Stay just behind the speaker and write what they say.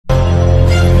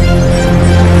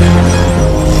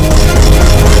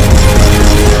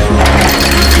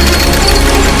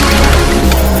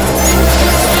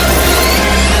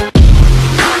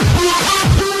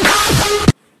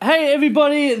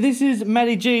this is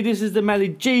Matty G. This is the Matty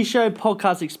G Show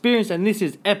podcast experience, and this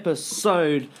is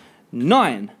episode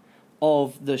 9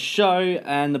 of the show.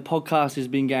 And the podcast has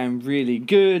been going really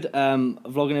good.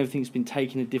 Vlogging, everything's been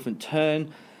taking a different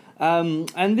turn.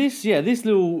 And this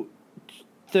little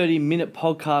 30-minute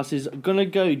podcast is gonna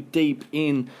go deep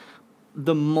in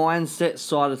the mindset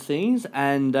side of things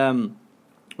and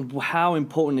how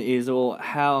important it is, or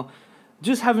how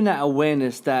just having that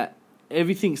awareness that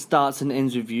everything starts and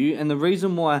ends with you. And the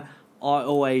reason why I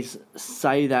always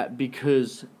say that,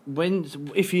 because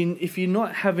if you're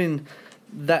not having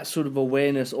that sort of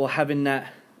awareness or having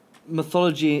that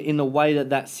mythology in the way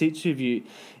that sits with you,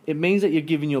 it means that you're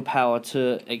giving your power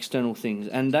to external things.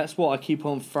 And that's what I keep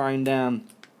on throwing down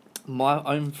my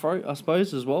own throat, I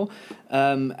suppose, as well.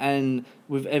 And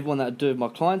with everyone that I do with my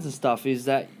clients and stuff, is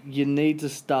that you need to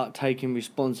start taking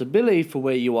responsibility for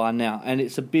where you are now. And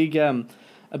it's a big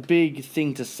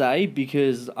thing to say,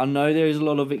 because I know there's a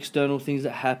lot of external things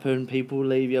that happen. People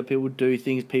leave you, people do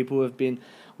things, people have been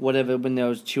whatever when there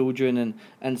was children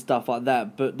and stuff like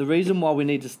that. But the reason why we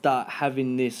need to start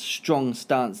having this strong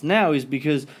stance now is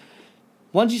because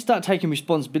once you start taking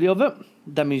responsibility of it,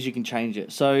 that means you can change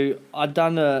it. So I've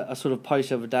done a sort of post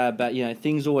the other day about,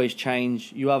 things always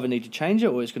change. You either need to change it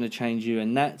or it's going to change you.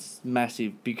 And that's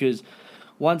massive, because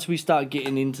once we start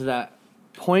getting into that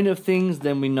point of things,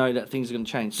 then we know that things are going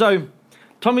to change. So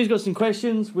Tommy's got some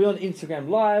questions. We're on Instagram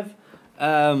Live.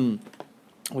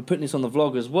 We're putting this on the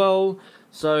vlog as well.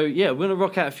 So yeah, we're going to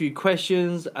rock out a few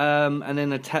questions and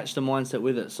then attach the mindset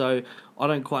with it. So I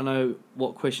don't quite know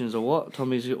what questions are what.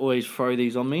 Tommy's always throw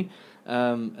these on me.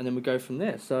 And then we go from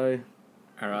there. So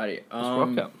alrighty. Let's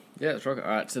rock up. Yeah, let's rock up.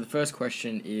 Alright, so the first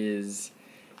question is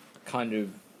kind of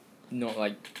not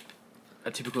like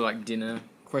a typical like dinner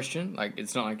question. Like,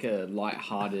 it's not like a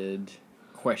light-hearted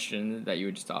question that you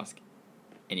would just ask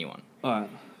anyone. Alright.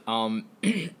 And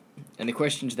the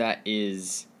question to that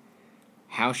is,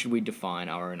 how should we define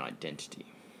our own identity?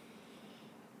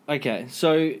 Okay,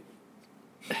 so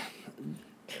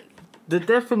the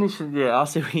definition, I'll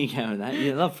see where you're going with that.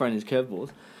 I love throwing his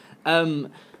curveballs.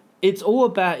 It's all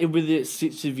about whether it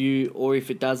sits with you or if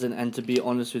it doesn't, and to be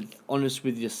honest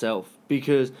with yourself.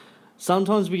 Because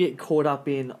sometimes we get caught up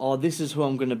in, this is who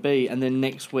I'm going to be, and then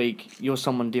next week you're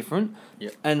someone different.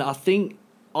 Yep. And I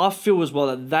feel as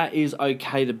well that is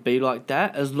okay to be like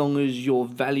that, as long as your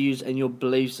values and your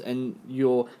beliefs and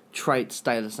your traits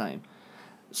stay the same.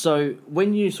 So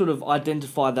when you sort of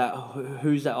identify that,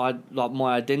 who's that, like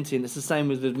my identity, and it's the same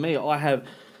with me. I have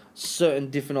certain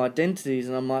different identities,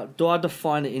 and I'm like, do I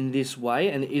define it in this way,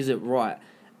 and is it right?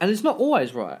 And it's not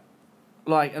always right.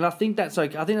 And I think that's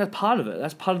okay. I think that's part of it.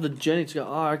 That's part of the journey to go,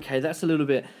 okay, that's a little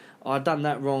bit, I've done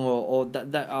that wrong, or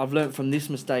that I've learned from this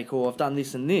mistake, or I've done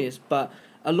this and this. But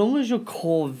as long as your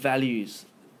core values,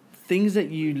 things that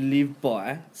you live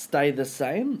by, stay the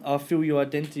same, I feel your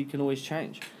identity can always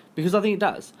change. Because I think it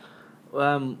does.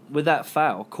 Without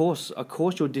fail, of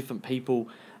course you're different people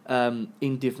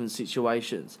in different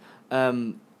situations.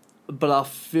 But I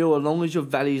feel as long as your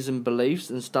values and beliefs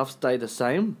and stuff stay the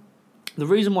same, the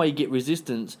reason why you get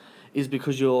resistance is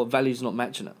because your values not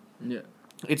matching it. Yeah.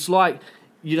 It's like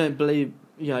you don't believe,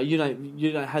 you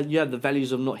have the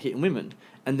values of not hitting women,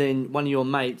 and then one of your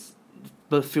mates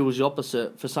feels the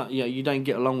opposite for something. You don't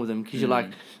get along with them because you're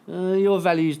like, your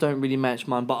values don't really match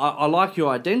mine. But I like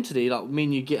your identity, like me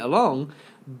and you get along,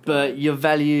 but your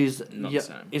values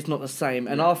it's not the same.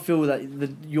 And I feel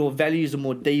that your values are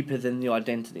more deeper than the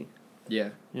identity.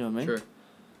 Yeah. You know what I mean? True.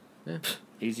 Yeah.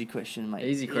 Easy question, mate.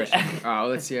 Easy question. Alright, well,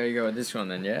 let's see how you go with this one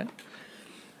then, yeah?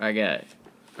 Okay.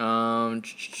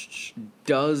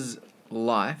 Does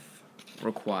life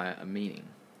require a meaning?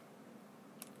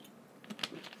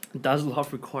 Does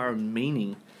life require a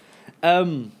meaning?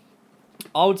 I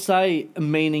would say a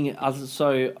meaning,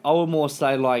 so I would more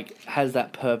say has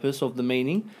that purpose of the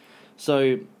meaning.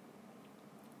 So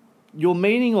your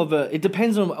meaning of it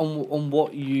depends on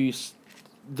what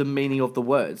the meaning of the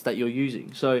words that you're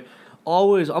using. So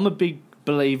I'm a big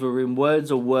believer in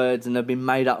words are words, and they've been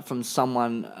made up from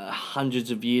someone hundreds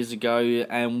of years ago,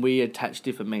 and we attach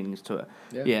different meanings to it.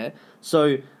 Yeah.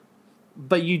 So,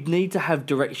 but you need to have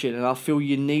direction, and I feel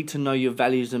you need to know your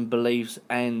values and beliefs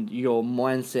and your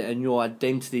mindset and your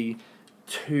identity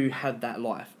to have that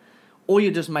life, or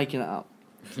you're just making it up.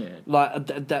 Yeah.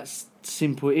 That's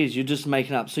simple it is. You're just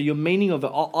making it up. So your meaning of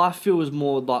it, I feel, is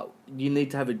more like you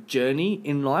need to have a journey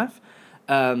in life.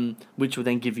 Which will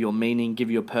then give you a meaning,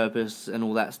 give you a purpose and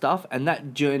all that stuff. And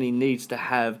that journey needs to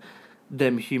have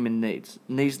them human needs.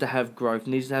 Needs to have growth,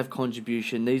 needs to have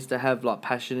contribution, needs to have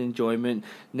passion, enjoyment,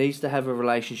 needs to have a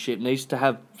relationship, needs to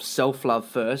have self-love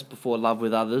first before love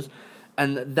with others.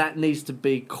 And that needs to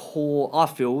be core, I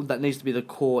feel, that needs to be the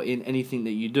core in anything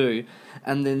that you do.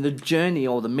 And then the journey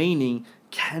or the meaning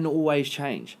can always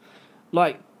change.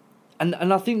 Like, and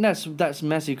I think that's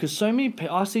massive, because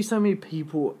I see so many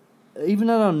people, even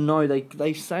though I know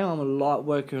they say I'm a light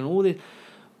worker and all this,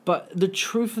 but the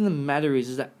truth of the matter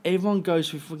is that everyone goes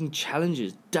through fucking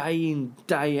challenges day in,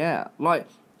 day out. Like,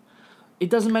 it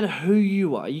doesn't matter who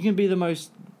you are. You can be the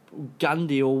most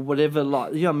Gundy or whatever,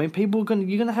 like, you know what I mean?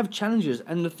 You're gonna have challenges,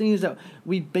 and the thing is that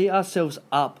we beat ourselves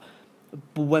up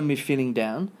when we're feeling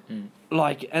down.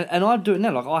 Like, and I do it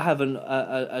now. Like, I have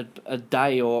a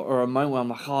day or a moment where I'm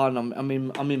like, oh, and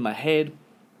I'm in my head,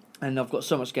 and I've got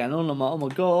so much going on. I'm like, oh my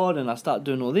god, and I start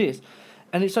doing all this,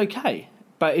 and it's okay.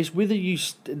 But it's whether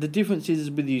the difference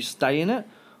is whether you stay in it,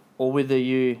 or whether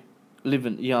you live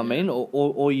in. You know what I mean?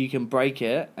 Or you can break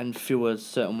it and feel a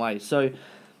certain way. So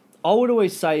I would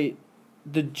always say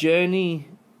the journey,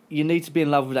 you need to be in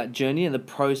love with that journey and the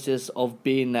process of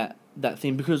being that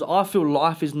thing, because I feel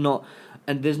life is not,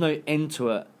 and there's no end to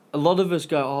it. A lot of us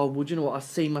go, oh, well, do you know what, I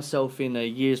see myself in a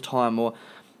year's time, or,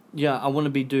 yeah, I want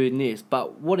to be doing this.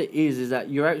 But what it is that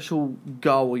your actual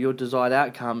goal or your desired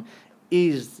outcome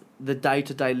is the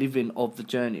day-to-day living of the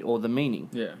journey or the meaning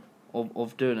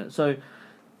of doing it. So,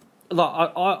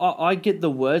 like, I get the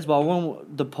words, but I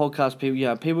want the podcast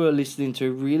people, people who are listening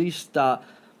to really start.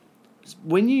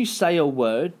 When you say a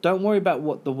word, don't worry about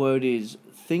what the word is.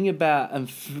 Think about,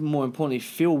 and more importantly,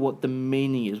 feel what the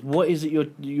meaning is. What is it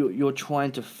you're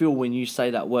trying to feel when you say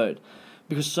that word?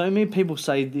 Because so many people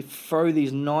throw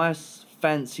these nice,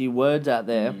 fancy words out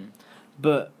there,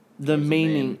 but the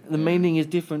meaning is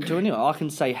different to anyone. I can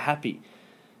say happy,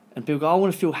 and people go, I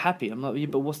want to feel happy. I'm like, yeah,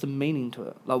 but what's the meaning to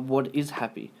it? Like, what is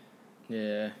happy?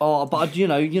 Yeah. Oh, but you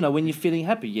know, when you're feeling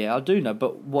happy, yeah, I do know.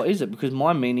 But what is it? Because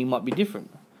my meaning might be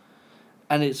different,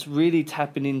 and it's really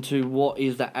tapping into what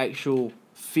is the actual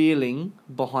feeling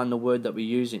behind the word that we're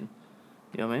using.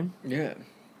 You know what I mean? Yeah.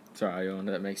 Sorry,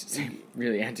 that makes it seem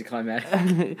really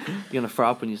anticlimactic. You're gonna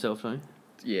throw up on yourself, don't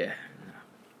you? Yeah.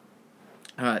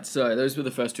 Alright, so those were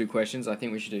the first two questions. I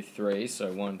think we should do three.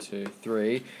 So 1, 2,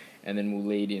 3, and then we'll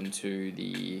lead into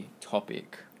the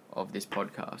topic of this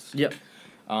podcast. Yep.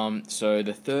 So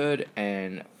the third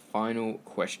and final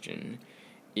question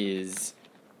is,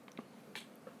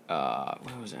 where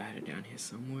was it? I had it down here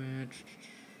somewhere.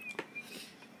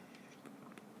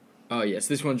 Oh yes,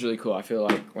 this one's really cool. I feel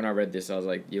like when I read this, I was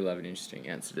like, you'll have an interesting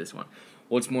answer to this one.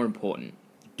 What's more important,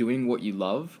 doing what you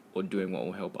love or doing what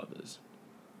will help others?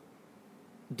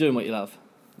 Doing what you love.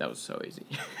 That was so easy.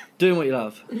 Doing what you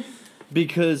love.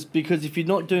 Because if you're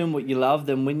not doing what you love,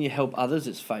 then when you help others,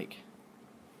 it's fake.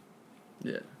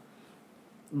 Yeah.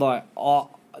 Like,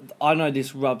 I know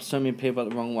this rubs so many people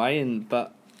the wrong way,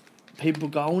 but people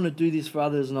go, I want to do this for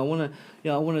others, and I want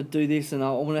to do this, and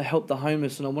I want to help the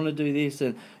homeless, and I want to do this,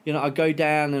 and I go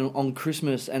down on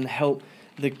Christmas and help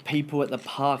the people at the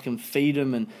park and feed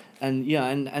them,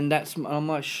 and that's, I'm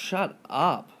like, shut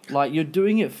up. Like, you're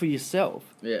doing it for yourself.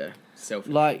 Yeah,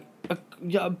 selfish. Like,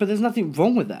 yeah, but there's nothing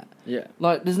wrong with that. Yeah.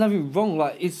 Like, there's nothing wrong.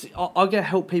 Like, I go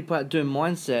help people out doing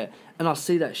mindset, and I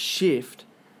see that shift,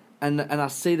 and I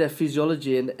see their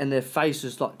physiology and their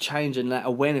faces like change, and that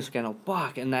awareness going, oh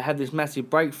fuck, and they have this massive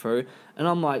breakthrough, and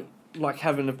I'm like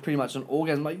having pretty much an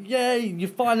orgasm, like, yay, you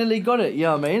finally got it, you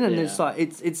know what I mean? And it's like,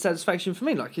 it's satisfaction for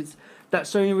me. Like,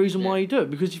 that's the only reason why you do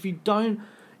it, because if you don't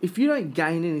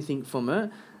gain anything from it,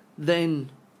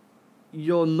 then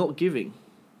you're not giving.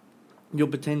 You're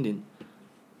pretending.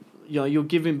 You're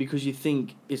giving because you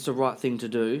think it's the right thing to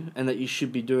do and that you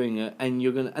should be doing it,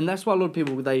 and that's why a lot of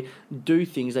people, they do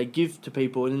things, they give to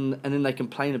people, and then they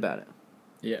complain about it.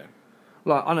 Yeah.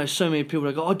 Like, I know so many people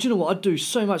that go, oh, do you know what? I do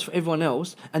so much for everyone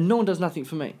else, and no one does nothing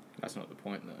for me. That's not the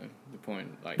point, though. The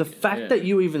point, like... The fact that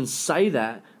you even say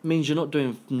that means you're not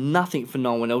doing nothing for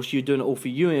no one else. You're doing it all for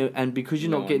you, and because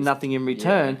you're not getting nothing in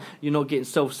return, you're not getting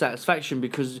self-satisfaction,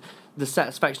 because the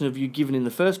satisfaction of you giving in the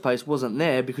first place wasn't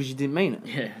there because you didn't mean it.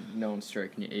 Yeah, no one's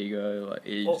stroking your ego. Like,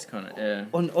 you just kind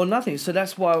of, Or nothing. So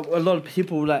that's why a lot of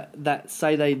people that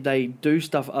say they do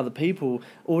stuff for other people,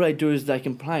 all they do is they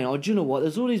complain. Oh, do you know what?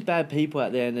 There's all these bad people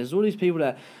out there, and there's all these people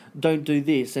that don't do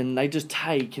this, and they just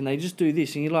take, and they just do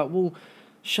this. And you're like, well,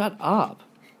 shut up.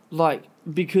 Like,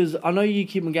 because I know you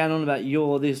keep going on about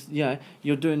you're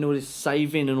doing all this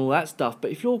saving and all that stuff,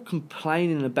 but if you're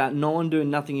complaining about no one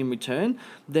doing nothing in return,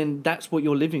 then that's what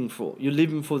you're living for. You're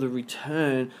living for the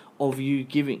return of you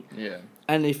giving. Yeah.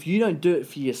 And if you don't do it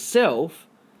for yourself,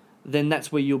 then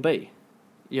that's where you'll be.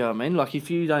 You know what I mean? Like, if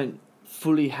you don't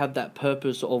fully have that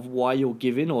purpose of why you're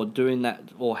giving or doing that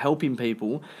or helping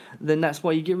people, then that's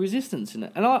why you get resistance in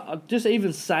it. And I just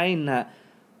even saying that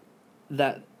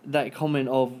that comment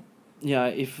of,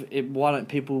 why don't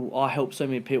people, I help so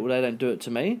many people, they don't do it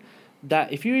to me.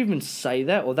 That if you even say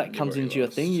that or that comes into your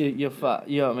thing, you're fucked.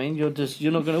 You know what I mean?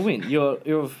 You're not gonna win. You're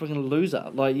a fucking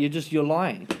loser. Like you're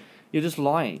lying. You're just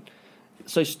lying.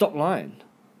 So stop lying.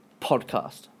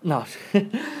 Podcast. No.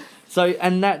 So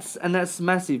and that's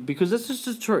massive because that's just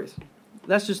the truth.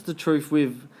 That's just the truth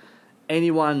with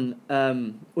anyone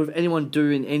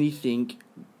doing anything.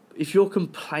 If you're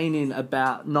complaining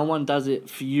about no one does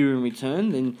it for you in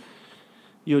return, then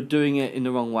you're doing it in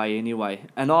the wrong way anyway.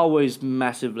 And I always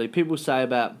massively, people say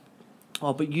about,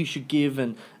 oh, but you should give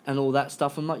and all that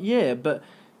stuff. I'm like, yeah, but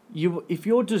if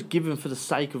you're just giving for the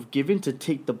sake of giving to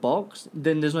tick the box,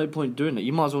 then there's no point doing it.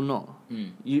 You might as well not.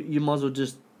 You might as well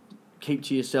just keep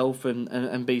to yourself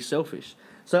and be selfish.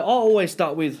 So I always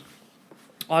start with,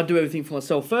 I do everything for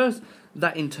myself first.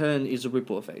 That in turn is a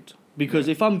ripple effect. Because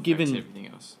if I'm giving, everything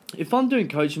else. If I'm doing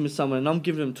coaching with someone and I'm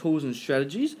giving them tools and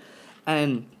strategies,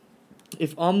 and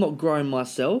if I'm not growing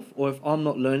myself, or if I'm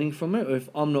not learning from it, or if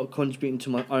I'm not contributing to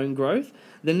my own growth,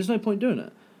 then there's no point doing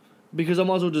it. Because I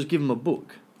might as well just give them a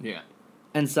book. Yeah.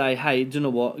 And say, hey, do you know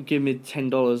what? Give me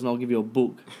 $10 and I'll give you a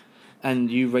book.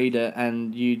 And you read it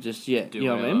and you just, you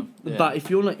know what I mean? Yeah. But if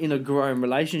you're not in a growing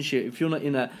relationship, if you're not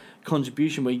in a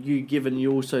contribution where you give and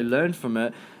you also learn from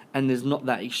it, and there's not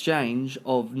that exchange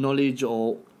of knowledge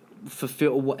or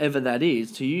fulfill or whatever that is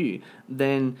to you,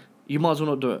 then you might as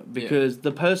well not do it because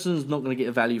the person's not going to get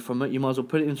a value from it. You might as well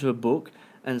put it into a book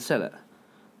and sell it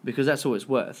because that's all it's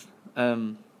worth.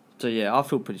 So yeah, I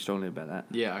feel pretty strongly about that.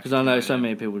 Yeah, because I know so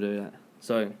many people do that.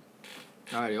 So,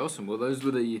 alrighty, awesome. Well, those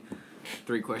were the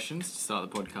 3 questions to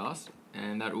start the podcast,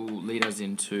 and that will lead us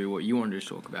into what you wanted to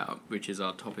talk about, which is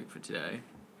our topic for today.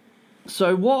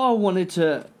 So what I wanted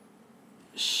to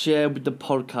share with the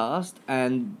podcast,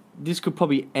 and this could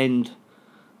probably end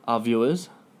our viewers,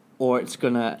 or it's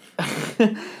gonna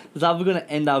it's either gonna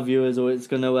end our viewers or it's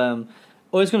gonna grow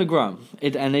them.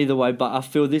 And either way, but I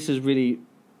feel this is really,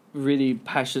 really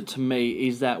passionate to me.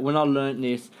 Is that when I learnt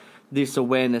this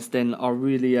awareness, then I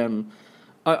really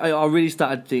I really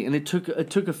started to think, and it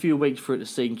took a few weeks for it to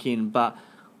sink in. But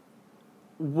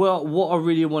what I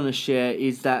really want to share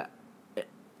is that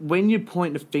when you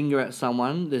point the finger at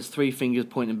someone, there's 3 fingers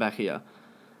pointing back at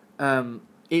you.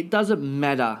 It doesn't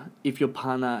matter if your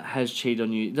partner has cheated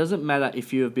on you. It doesn't matter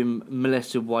if you have been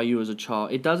molested while you was a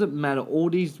child. It doesn't matter all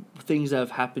these things that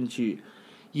have happened to you.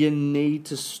 You need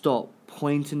to stop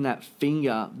pointing that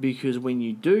finger, because when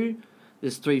you do,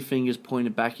 there's 3 fingers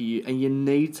pointed back at you, and you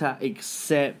need to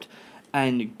accept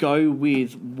and go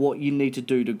with what you need to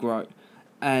do to grow.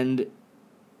 And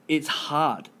it's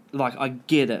hard. Like, I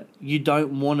get it. You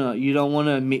don't wanna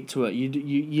admit to it.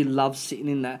 You love sitting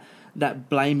in that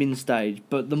blaming stage.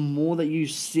 But the more that you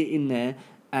sit in there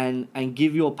and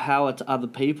give your power to other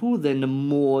people, then the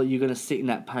more you're gonna sit in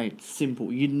that pain.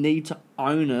 Simple. You need to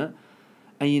own it,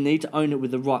 and you need to own it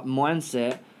with the right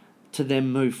mindset to then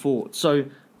move forward. So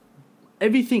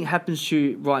everything happens to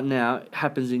you right now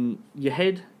happens in your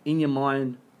head, in your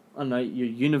mind, I don't know, your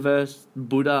universe,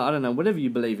 Buddha, I don't know, whatever you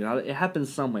believe in. It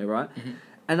happens somewhere, right? Mm-hmm.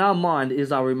 And our mind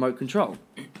is our remote control.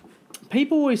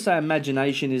 People always say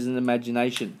imagination is an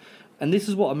imagination. And this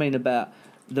is what I mean about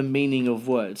the meaning of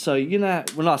words. So,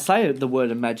 when I say the word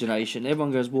imagination,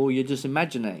 everyone goes, well, you're just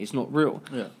imagining it. It's not real.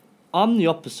 Yeah. I'm the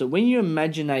opposite. When you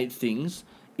imaginate things,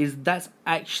 that's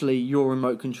actually your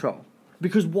remote control.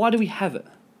 Because why do we have it?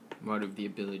 Why do we have the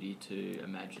ability to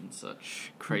imagine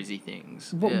such crazy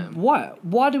things? Why?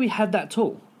 Why do we have that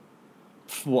tool?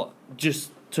 What?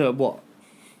 Just to what?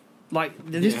 Like,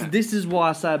 this is why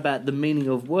I say about the meaning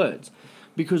of words.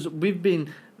 Because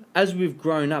as we've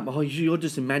grown up, you're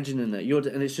just imagining it.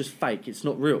 And it's just fake. It's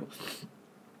not real.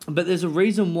 But there's a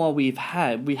reason why we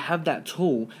have that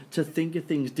tool to think of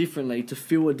things differently, to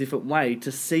feel a different way,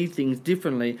 to see things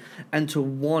differently, and to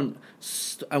want.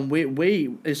 And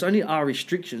we it's only our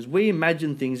restrictions. We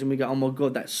imagine things and we go, oh my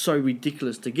God, that's so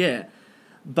ridiculous to get.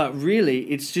 But really,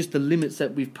 it's just the limits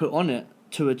that we've put on it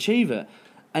to achieve it.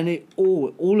 And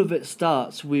all of it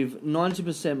starts with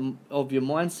 90% of your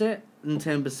mindset and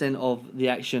 10% of the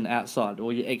action outside,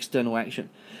 or your external action.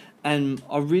 And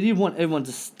I really want everyone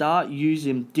to start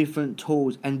using different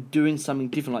tools and doing something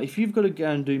different. Like, if you've got to go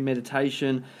and do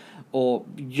meditation or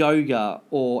yoga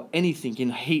or anything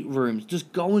in heat rooms,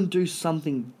 just go and do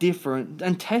something different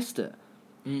and test it.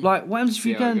 Like, what happens if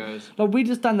you go? Like, we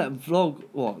just done that vlog.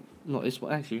 Well, not this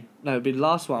one actually. No, it'd be the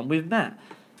last one with Matt.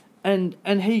 And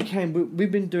he came.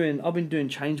 I've been doing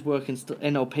change work and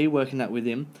NLP work and that with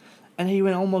him, and he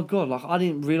went, oh my God, like, I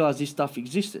didn't realize this stuff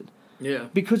existed. Yeah.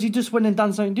 Because he just went and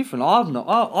done something different.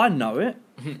 I know it.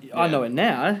 Yeah. I know it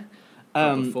now.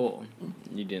 Before,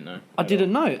 you didn't know. I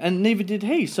didn't know, and neither did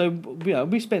he. So,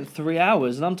 we spent 3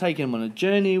 hours, and I'm taking him on a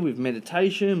journey with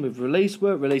meditation, with release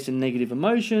work, releasing negative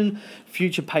emotion,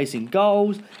 future pacing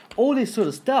goals, all this sort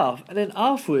of stuff. And then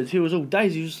afterwards, he was all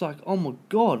dazed. He was just like, oh my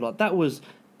God, like that was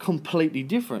completely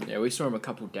different. Yeah, we saw him a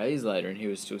couple of days later, and he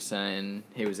was still saying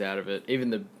he was out of it. Even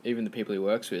the people he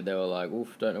works with, they were like,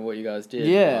 "Oof, don't know what you guys did."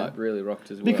 Yeah, like, really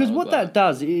rocked as well. Because what that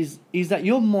does is that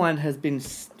your mind has been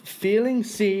feeling,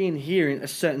 seeing, hearing a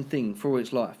certain thing for all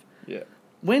its life. Yeah.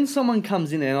 When someone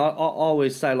comes in there, and I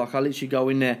always say, like, I literally go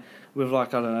in there with,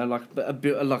 like, I don't know, like a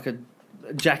bit like a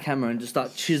jackhammer and just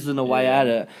start chiseling away at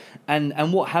it.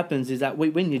 And what happens is that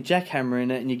when you're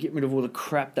jackhammering it and you get rid of all the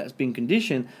crap that's been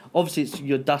conditioned, obviously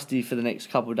you're dusty for the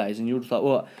next couple of days, and you're just like,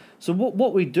 what? So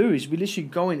what we do is we literally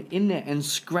go in there and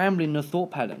scrambling the thought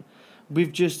pattern.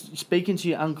 We've just speaking to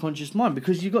your unconscious mind,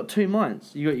 because you've got two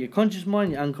minds. You've got your conscious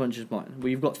mind, your unconscious mind. Well,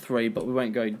 you've got three, but we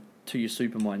won't go to your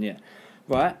super mind yet.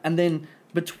 Right? And then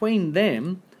between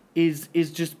them is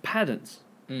just patterns.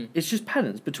 It's just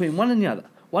patterns between one and the other.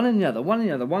 One and the other, one and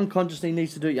the other. One consciously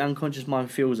needs to do it, your unconscious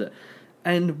mind feels it.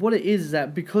 And what it is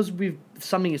that because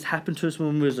something has happened to us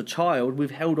when we was a child,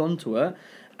 we've held on to it,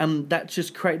 and that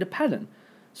just created a pattern.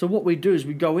 So what we do is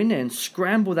we go in there and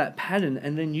scramble that pattern,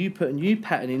 and then you put a new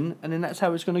pattern in, and then that's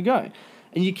how it's going to go.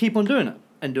 And you keep on doing it,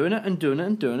 and doing it, and doing it,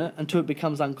 and doing it, until it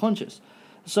becomes unconscious.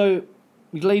 So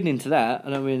we lead into that,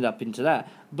 and then we end up into that.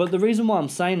 But the reason why I'm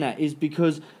saying that is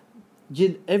because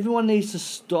everyone needs to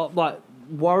stop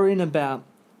worrying about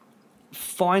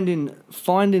finding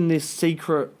this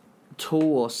secret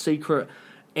tool or secret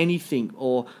anything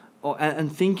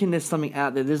and thinking there's something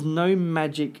out there. There's no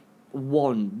magic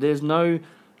wand. There's no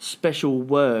special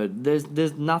word.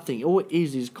 There's nothing. All it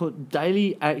is called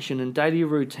daily action and daily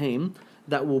routine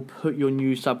that will put your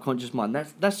new subconscious mind.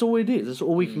 That's all it is. That's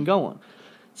all we can go on.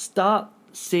 Start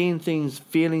seeing things,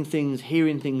 feeling things,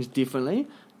 hearing things differently,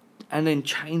 and then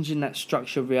changing that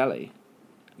structure of reality.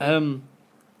 And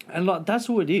that's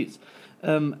all it is.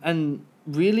 And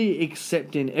really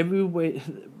accepting everywhere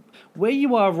where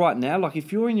you are right now. Like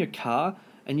if you're in your car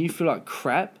and you feel like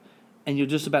crap and you're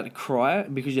just about to cry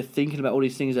because you're thinking about all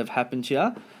these things that have happened to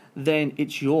you, then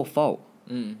it's your fault.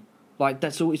 Like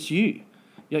that's all. It's you.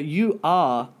 You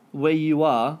are where you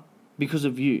are because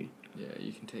of you. Yeah,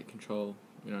 you can take control.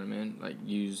 You know what I mean? Like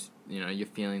you're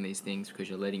feeling these things because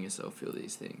you're letting yourself feel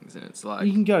these things, and it's like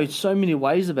you can go so many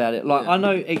ways about it. Like I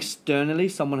know externally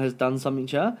someone has done something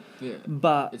to you. Yeah.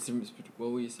 But it's what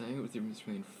were you saying? It was the difference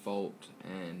between fault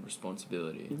and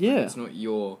responsibility. Yeah. Like, it's not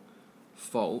your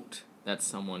fault that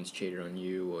someone's cheated on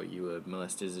you or you were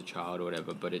molested as a child or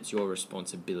whatever, but it's your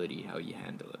responsibility how you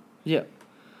handle it. Yeah.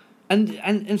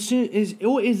 And soon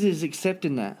all it is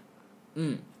accepting that.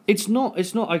 It's not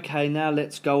okay now,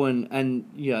 let's go and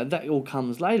that all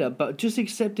comes later, but just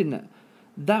accepting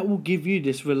that will give you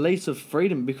this release of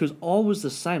freedom, because I was the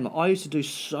same. I used to do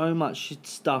so much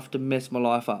stuff to mess my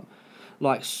life up.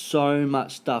 Like so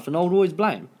much stuff, and I would always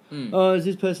blame. Oh, has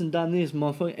this person done this?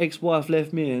 My ex-wife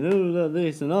left me, and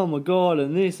this, and oh my God,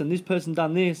 and this person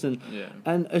done this, and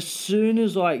as soon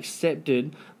as I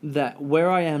accepted that where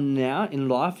I am now in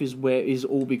life is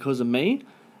all because of me,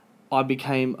 I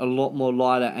became a lot more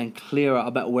lighter and clearer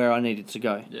about where I needed to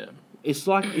go. Yeah. It's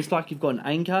like you've got an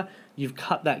anchor, you've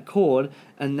cut that cord,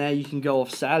 and now you can go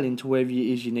off sailing to wherever it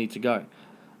is you need to go.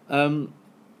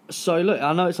 So look,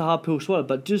 I know it's a hard pill to swallow,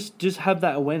 but just have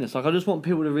that awareness. Like I just want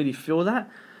people to really feel that,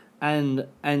 and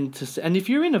if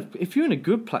you're in a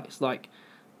good place, like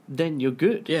then you're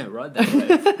good. Yeah, ride that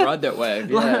wave. Ride that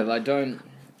wave.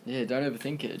 Yeah, don't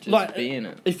overthink it. Just be in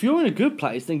it. If you're in a good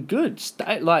place, then good.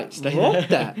 Stay rock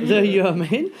that. You know what I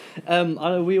mean? I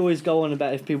know we always go on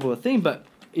about if people are thin, but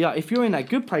yeah, if you're in that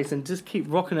good place, then just keep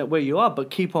rocking it where you are, but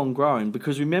keep on growing.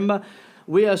 Because remember,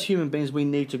 we as human beings, we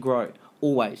need to grow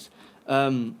always,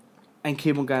 and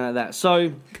keep on going at that.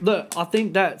 So look, I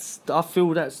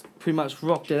feel that's pretty much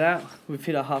rocked it out. We've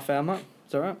hit a half-hour mark.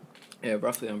 Is that right? Yeah,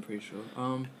 roughly. I'm pretty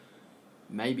sure.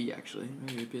 Maybe a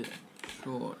bit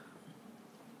short.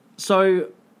 So,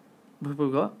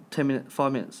 we've got 10 minutes,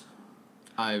 5 minutes.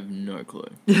 I have no clue.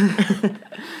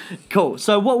 Cool.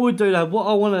 So what we'll do now, what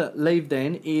I want to leave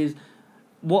then is,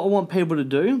 what I want people to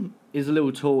do is a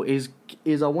little tool is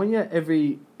I want you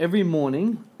every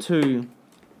morning to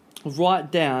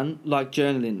write down like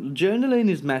journaling. Journaling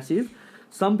is massive.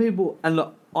 Some people, and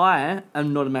look, I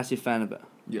am not a massive fan of it.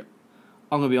 Yeah.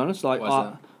 I'm gonna be honest. Like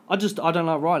I don't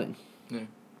like writing. Yeah.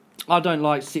 I don't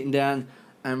like sitting down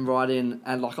and writing,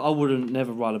 and like I wouldn't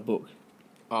never write a book.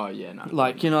 Oh yeah, no.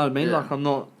 Like, you know what I mean? Yeah. Like I'm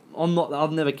not.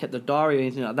 I've never kept a diary or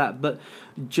anything like that. But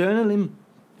journaling,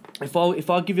 if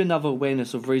I give you another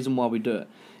awareness of reason why we do it,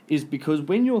 is because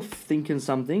when you're thinking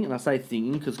something, and I say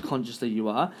thinking because consciously you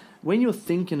are, when you're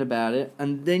thinking about it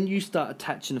and then you start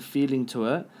attaching a feeling to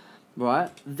it, right?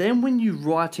 Then when you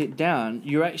write it down,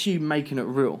 you're actually making it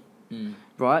real,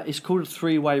 right? It's called a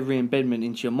three-way re-embedment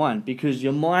into your mind because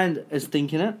your mind is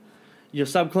thinking it, your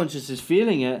subconscious is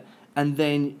feeling it, and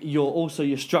then your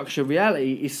structure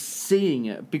reality is seeing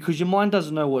it because your mind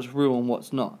doesn't know what's real and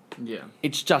what's not. Yeah.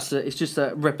 It's just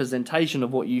a representation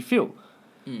of what you feel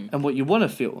and what you want to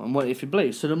feel and what if you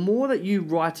believe. So the more that you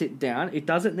write it down, it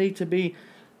doesn't need to be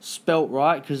spelt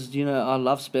right because I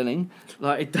love spelling.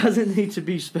 Like it doesn't need to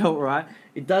be spelt right.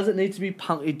 It doesn't need to be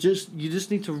you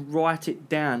just need to write it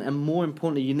down, and more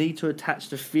importantly, you need to attach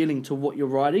the feeling to what you're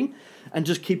writing, and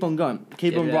just keep on going,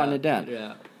 writing it down.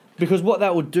 Yeah. Because what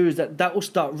that will do is that will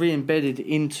start re-embedded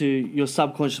into your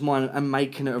subconscious mind and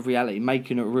making it a reality,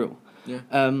 making it real.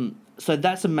 Yeah. So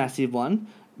that's a massive one.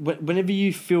 Whenever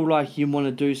you feel like you want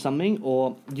to do something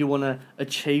or you want to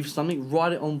achieve something,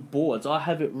 write it on boards. I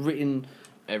have it written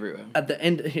everywhere. At the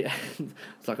end,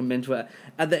 it's like a mental.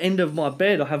 At the end of my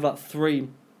bed, I have like 3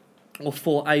 or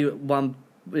 4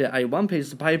 A1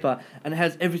 pieces of paper, and it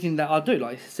has everything that I do.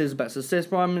 Like it says about success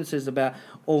environment, it says about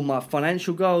all my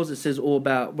financial goals, it says all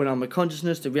about when I'm a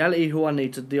consciousness, the reality, who I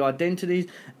need to, the identities,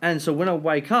 and so when I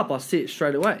wake up, I see it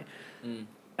straight away,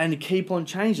 and keep on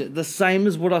changing it. The same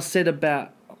as what I said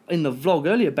about in the vlog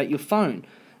earlier about your phone,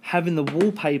 having the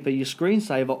wallpaper, your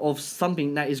screensaver of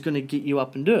something that is going to get you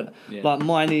up and do it. Yeah. Like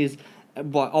mine is.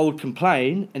 Like I would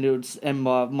complain, and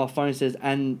my phone says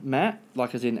 "and Matt,"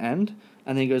 like as in and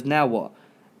then he goes, "Now what?"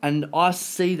 And I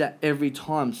see that every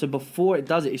time. So before it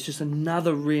does it, it's just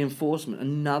another reinforcement,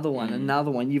 another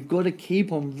one. You've got to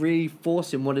keep on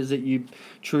reinforcing what is it you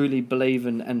truly believe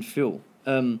and feel.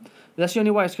 That's the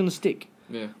only way it's going to stick.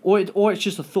 Yeah. Or it's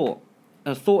just a thought.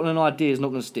 A thought and an idea is not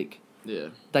going to stick. Yeah.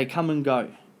 They come and go.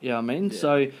 You know what I mean? Yeah.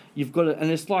 So you've got to, and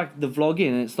it's like the vlogging,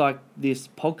 and it's like this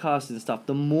podcast and stuff.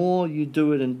 The more you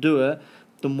do it,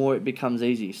 the more it becomes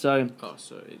easy. So. Oh,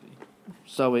 so easy.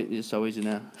 So it is so easy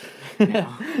now.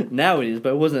 Now it is, but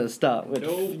it wasn't at the start.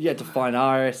 You had to find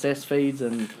RSS feeds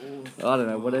and I don't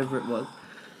know, whatever it was.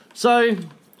 So,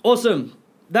 awesome.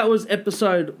 That was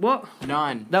episode, what?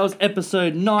 9. That was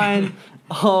episode 9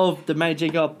 of the Matty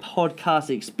G podcast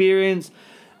experience.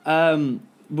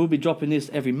 We'll be dropping this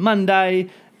every Monday.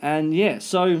 And yeah,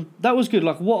 so that was good.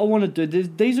 Like what I want to do,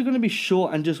 these are going to be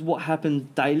short and just what happens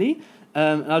daily.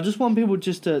 And I just want people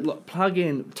just to plug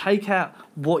in, take out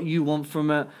what you want from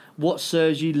it, what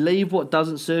serves you, leave what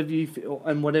doesn't serve you,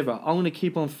 and whatever. I'm going to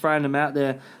keep on throwing them out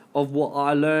there of what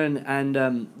I learn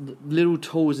and little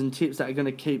tools and tips that are going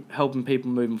to keep helping people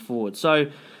moving forward.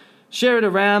 So share it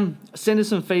around, send us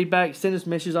some feedback, send us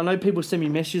messages. I know people send me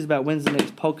messages about when's the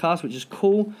next podcast, which is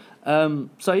cool.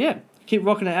 So yeah, keep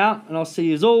rocking it out, and I'll see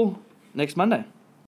you all next Monday.